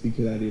guess you could speak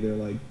to that either,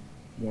 like,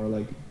 more,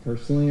 like,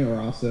 personally, or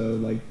also,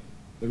 like,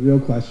 the real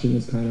question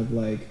is kind of,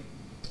 like,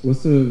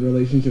 what's the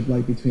relationship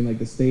like between, like,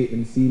 the state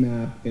and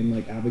CMAP and,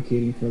 like,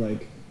 advocating for,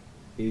 like,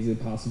 is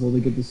it possible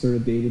to get this sort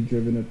of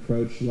data-driven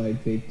approach,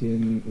 like, baked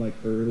in, like,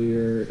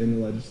 earlier in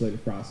the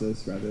legislative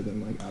process rather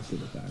than, like, after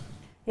the fact?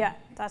 Yeah,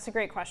 that's a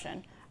great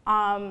question.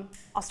 I'll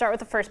start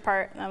with the first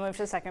part, and then move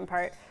to the second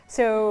part.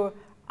 So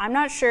I'm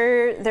not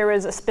sure there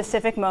was a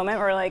specific moment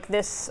where, like,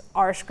 this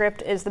R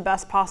script is the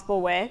best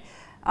possible way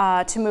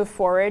to move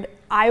forward.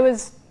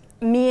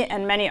 Me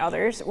and many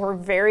others were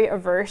very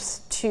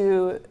averse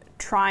to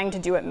trying to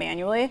do it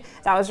manually.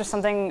 That was just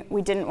something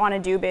we didn't want to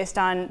do based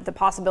on the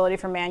possibility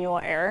for manual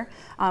error.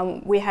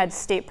 We had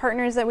state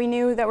partners that we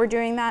knew that were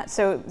doing that,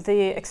 so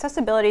the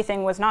accessibility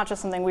thing was not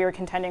just something we were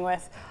contending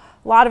with.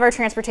 A lot of our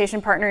transportation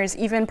partners,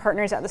 even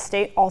partners at the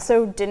state,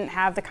 also didn't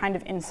have the kind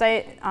of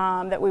insight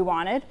that we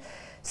wanted.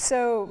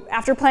 So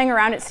after playing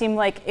around, it seemed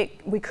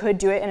like we could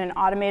do it in an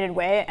automated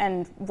way,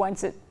 and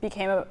once it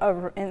became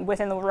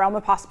within the realm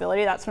of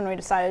possibility, that's when we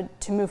decided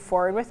to move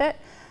forward with it.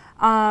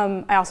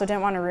 I also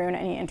didn't want to ruin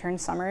any intern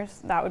summers.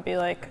 That would be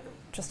like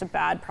just a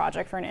bad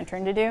project for an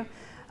intern to do.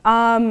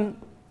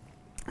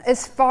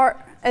 As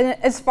far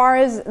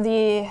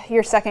as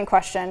your second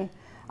question,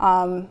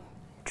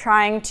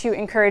 trying to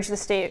encourage the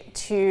state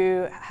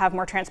to have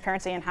more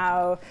transparency in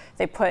how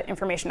they put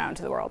information out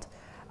into the world.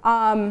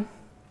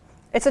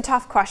 It's a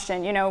tough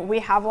question. We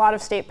have a lot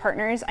of state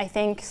partners. I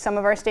think some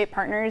of our state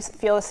partners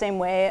feel the same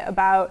way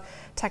about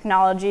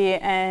technology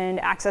and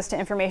access to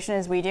information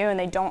as we do, and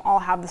they don't all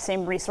have the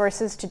same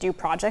resources to do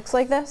projects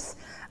like this.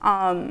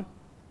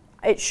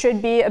 It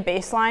should be a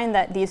baseline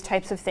that these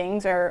types of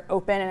things are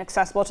open and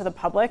accessible to the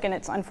public, and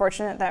it's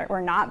unfortunate that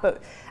we're not,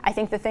 but I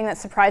think the thing that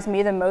surprised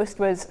me the most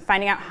was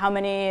finding out how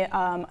many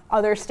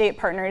other state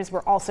partners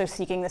were also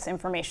seeking this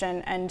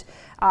information, and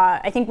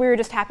I think we were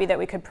just happy that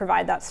we could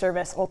provide that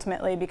service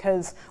ultimately,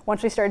 because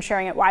once we started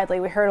sharing it widely,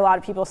 we heard a lot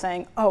of people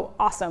saying, oh,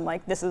 awesome,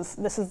 like this is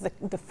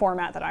the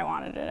format that I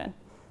wanted it in.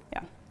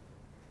 Yeah.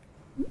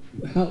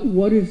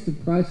 What is the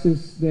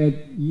process that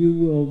you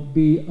will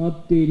be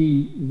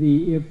updating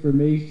the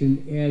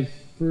information as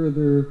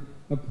further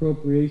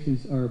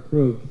appropriations are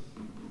approved?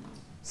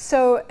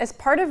 So as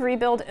part of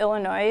Rebuild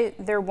Illinois,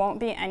 there won't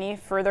be any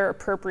further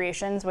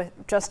appropriations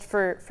just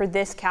for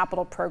this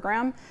capital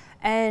program.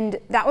 And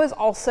that was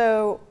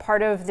also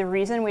part of the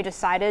reason we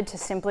decided to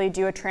simply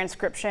do a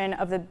transcription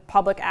of the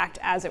Public Act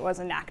as it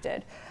was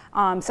enacted.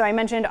 So I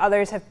mentioned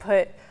others have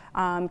put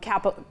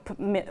together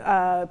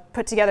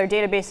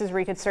databases where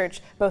you could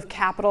search both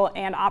capital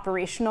and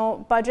operational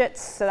budgets.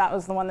 So that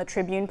was the one the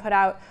Tribune put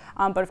out.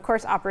 But of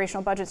course,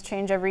 operational budgets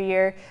change every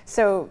year.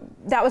 So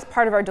that was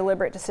part of our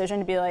deliberate decision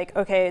to be like,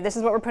 okay, this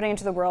is what we're putting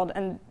into the world.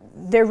 And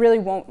there really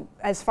won't,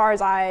 as far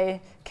as I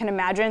can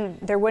imagine,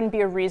 there wouldn't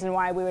be a reason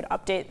why we would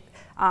update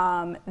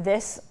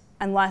this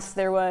unless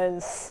there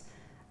was,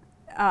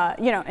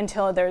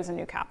 until there's a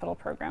new capital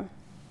program.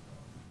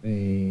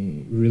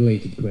 A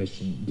related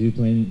question. Do you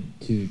plan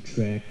to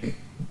track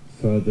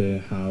further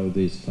how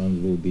these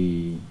funds will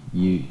be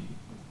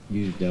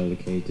used,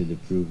 allocated,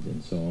 approved,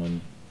 and so on?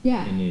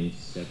 Yeah. In a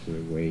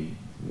separate way?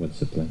 What's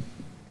the plan?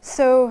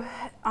 So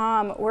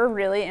we're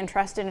really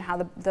interested in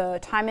how the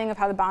timing of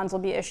how the bonds will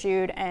be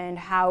issued and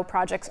how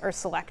projects are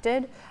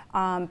selected.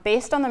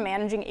 Based on the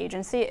managing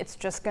agency, it's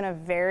just going to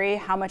vary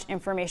how much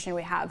information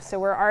we have. So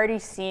we're already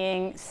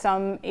seeing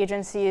some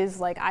agencies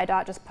like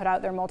IDOT just put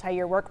out their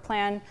multi-year work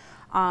plan.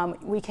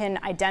 We can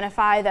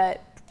identify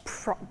that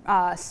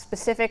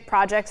specific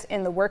projects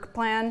in the work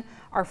plan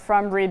are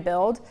from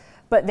Rebuild,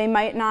 but they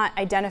might not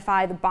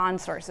identify the bond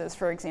sources,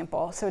 for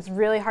example. So it's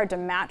really hard to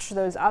match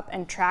those up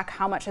and track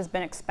how much has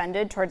been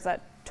expended towards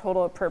that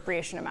total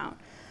appropriation amount.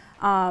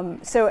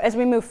 So as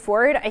we move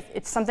forward,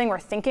 it's something we're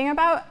thinking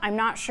about. I'm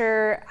not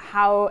sure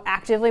how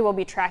actively we'll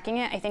be tracking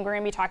it. I think we're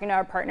going to be talking to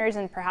our partners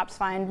and perhaps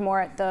find more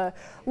at the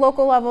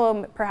local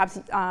level, perhaps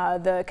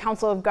the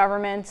Council of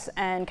Governments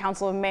and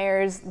Council of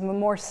Mayors, the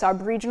more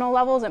sub-regional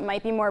levels. It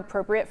might be more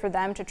appropriate for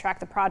them to track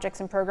the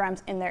projects and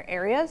programs in their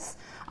areas,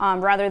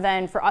 rather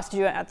than for us to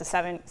do it at the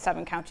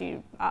seven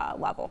county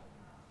level.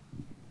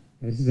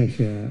 This is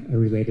actually a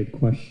related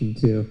question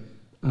too.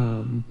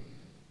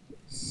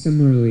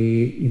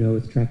 Similarly, you know,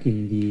 with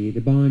tracking the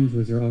bonds,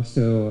 was there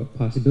also a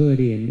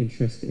possibility and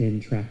interest in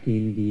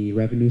tracking the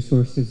revenue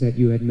sources that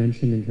you had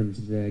mentioned in terms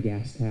of the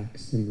gas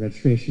tax and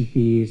registration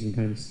fees, and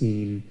kind of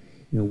seeing,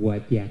 you know,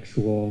 what the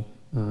actual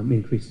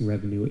increase in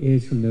revenue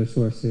is from those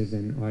sources,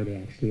 and are they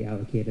actually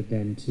allocated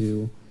then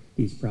to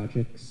these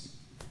projects?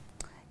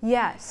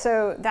 Yeah,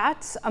 so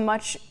that's a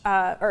much,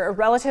 or a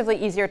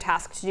relatively easier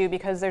task to do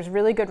because there's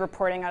really good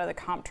reporting out of the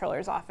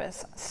Comptroller's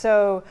office.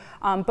 So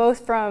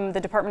both from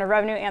the Department of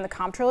Revenue and the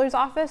Comptroller's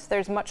office,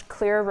 there's much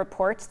clearer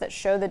reports that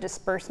show the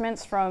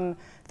disbursements from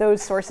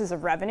those sources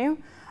of revenue.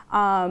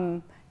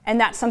 And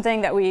that's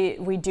something that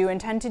we do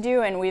intend to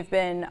do, and we've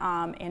been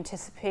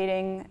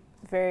anticipating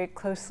very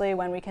closely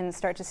when we can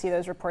start to see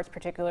those reports,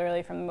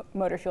 particularly from the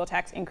motor fuel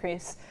tax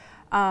increase.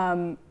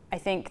 I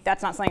think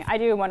that's not something I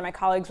do. One of my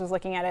colleagues was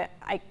looking at it.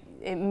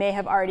 It may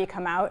have already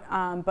come out,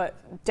 but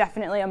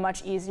definitely a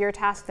much easier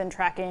task than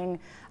tracking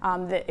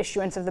the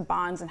issuance of the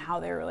bonds and how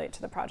they relate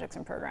to the projects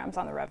and programs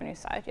on the revenue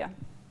side, yeah.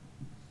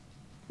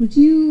 Would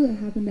you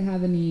happen to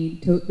have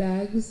any tote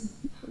bags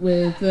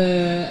with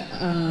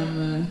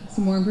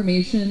some more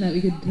information that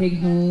we could take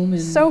home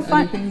and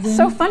other things in?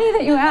 So funny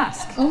that you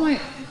ask. Oh my,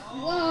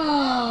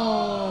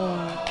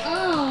 whoa,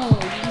 oh.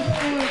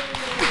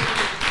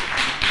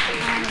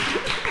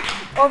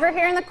 Over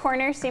here in the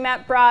corner,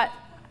 CMAP brought,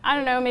 I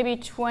don't know, maybe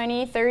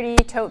 20, 30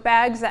 tote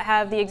bags that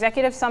have the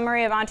executive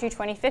summary of ONTO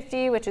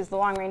 2050, which is the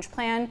long-range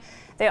plan.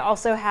 They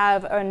also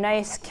have a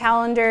nice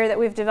calendar that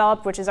we've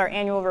developed, which is our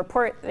annual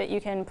report that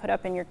you can put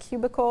up in your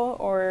cubicle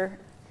or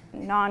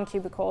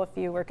non-cubicle if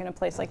you work in a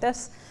place like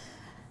this.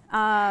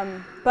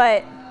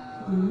 But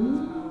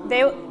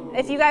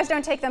if you guys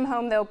don't take them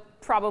home, they'll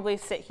probably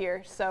sit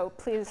here. So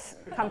please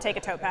come take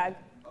a tote bag.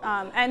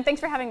 And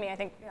thanks for having me. I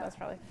think that's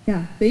probably.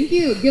 Yeah, thank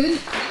you.